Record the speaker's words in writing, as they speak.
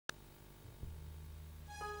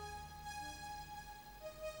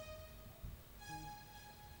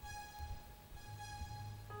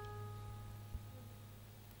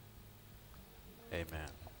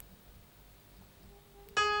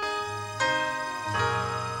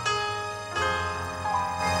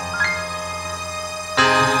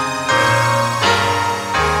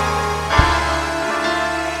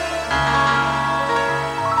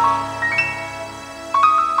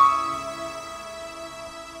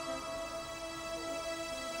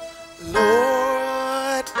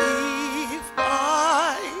Lord, if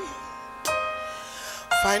I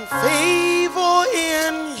find favor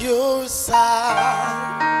in your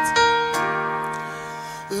sight,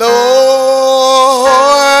 Lord,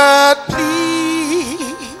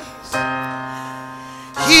 please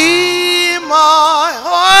hear my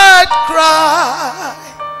heart cry.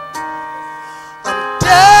 I'm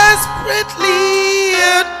desperately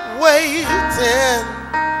waiting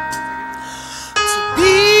to be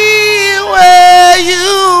where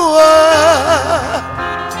you are,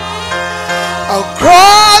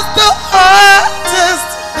 across the hottest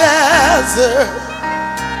desert.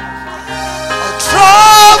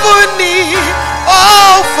 Trouble me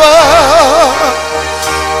over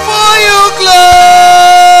for your glory.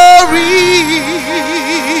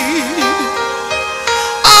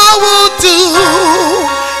 I will do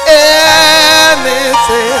anything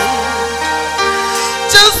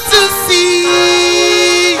just to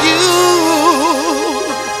see you,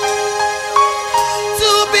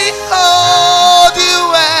 to behold you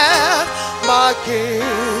as my King,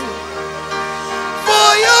 for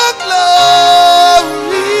your glory.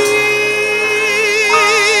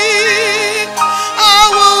 I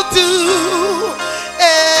will do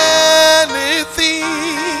anything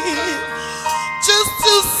just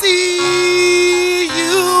to see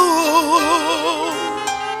you,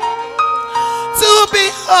 to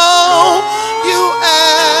behold you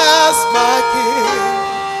as my King,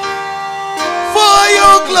 for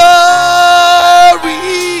your glory.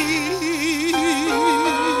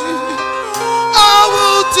 I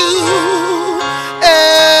will do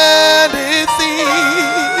anything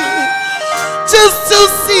just to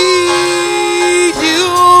see you,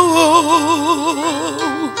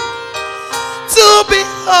 to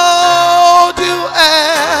behold you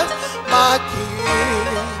as my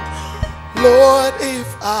King. Lord, if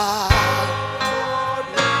I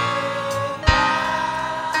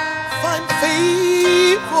find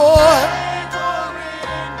favor,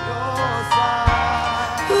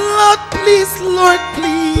 Lord, please, Lord,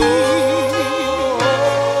 please.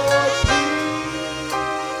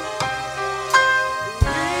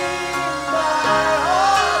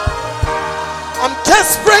 I'm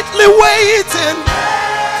desperately waiting.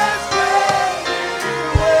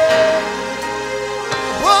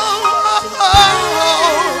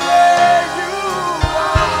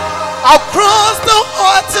 Across the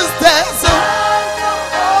hottest desert,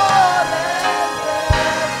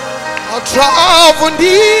 I'll travel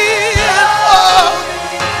near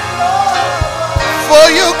for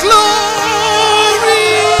your glory.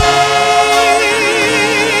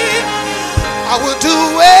 I will do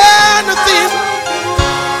anything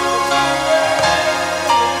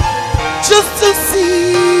just to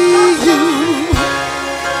see you.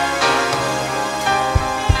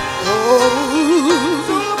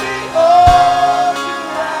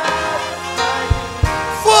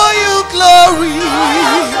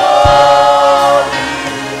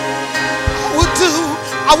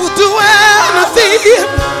 I will do anything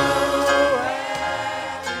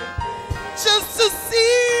just to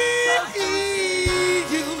see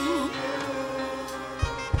you.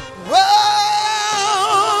 Whoa.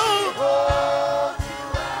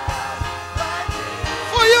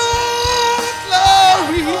 For your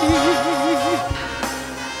glory,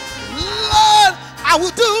 Lord, I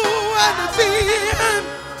will do anything.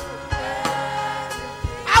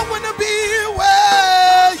 I want to be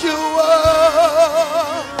where you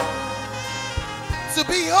are, to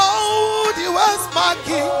behold you as my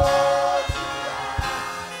King,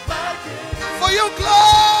 for your glory.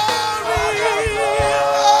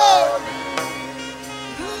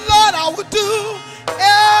 Lord, I would do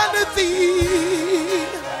anything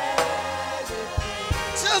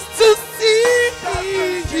just to see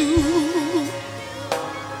you,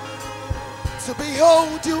 to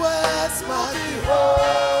behold you as my King.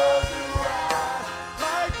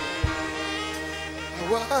 I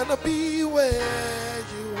wanna be where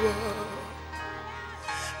you are.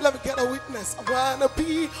 Let me get a witness. I wanna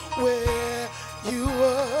be where you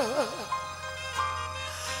are.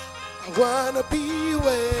 I wanna be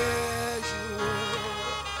where you are.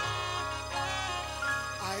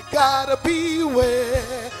 I gotta be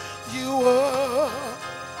where you are.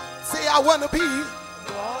 Say, I wanna be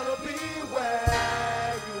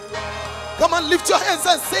where you are. Come on, lift your hands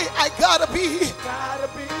and say, I gotta be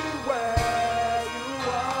where you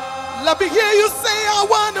are. Let me hear you say, I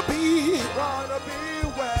wanna be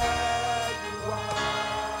where you are.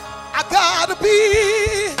 I gotta be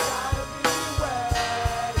where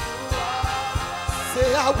you are. Say,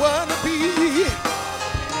 I wanna be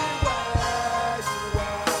where you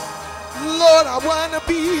are. Lord, I wanna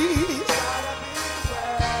be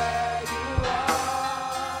where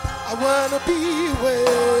wanna be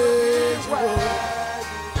where you are.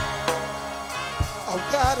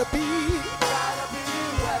 I gotta be.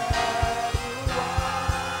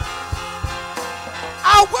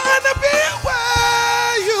 I wanna be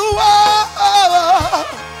where you are.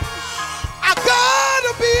 I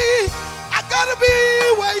gotta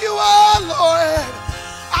be where you are, Lord.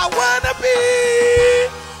 I wanna be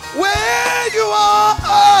where you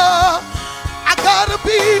are. I gotta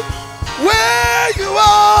be where you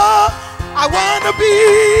are. I wanna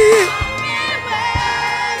be.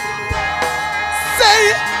 Say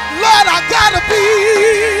it, Lord, I gotta be.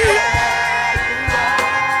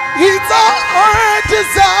 It's our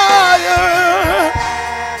desire,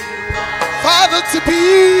 Father, to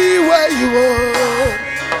be where you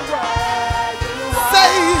are.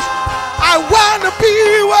 Say, I wanna be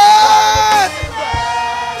where,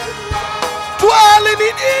 dwelling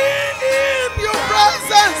in your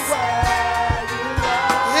presence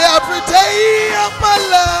every day of my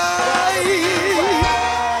life.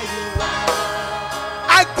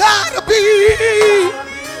 I gotta be.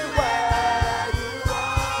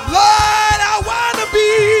 Lord, I wanna be.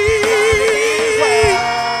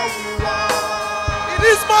 It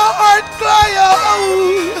is my heart cry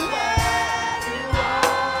out.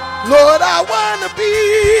 Lord, I wanna be.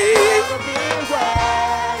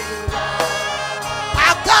 I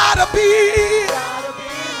gotta be.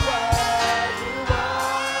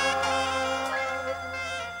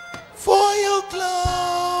 For your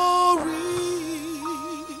glory,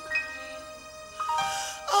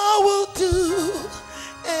 I will do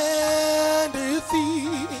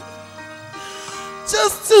anything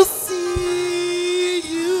just to see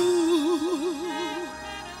you,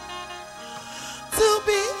 to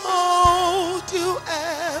behold you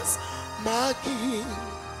as my King.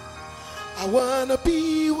 I wanna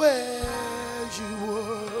be where you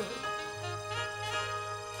are.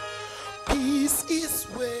 Peace is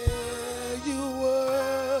where you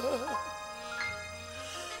are.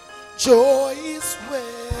 Joy is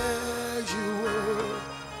where you are.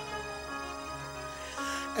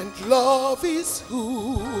 And love is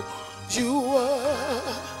who you are.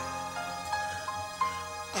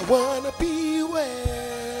 I wanna be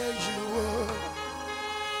where you are.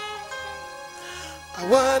 I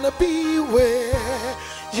wanna be where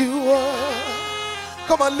you are.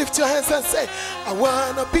 Come on, lift your hands and say, I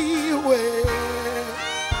wanna be where.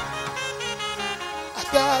 I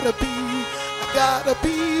gotta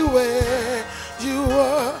be where you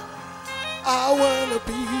are. I wanna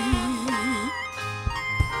be.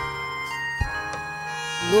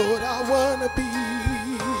 Lord, I wanna be.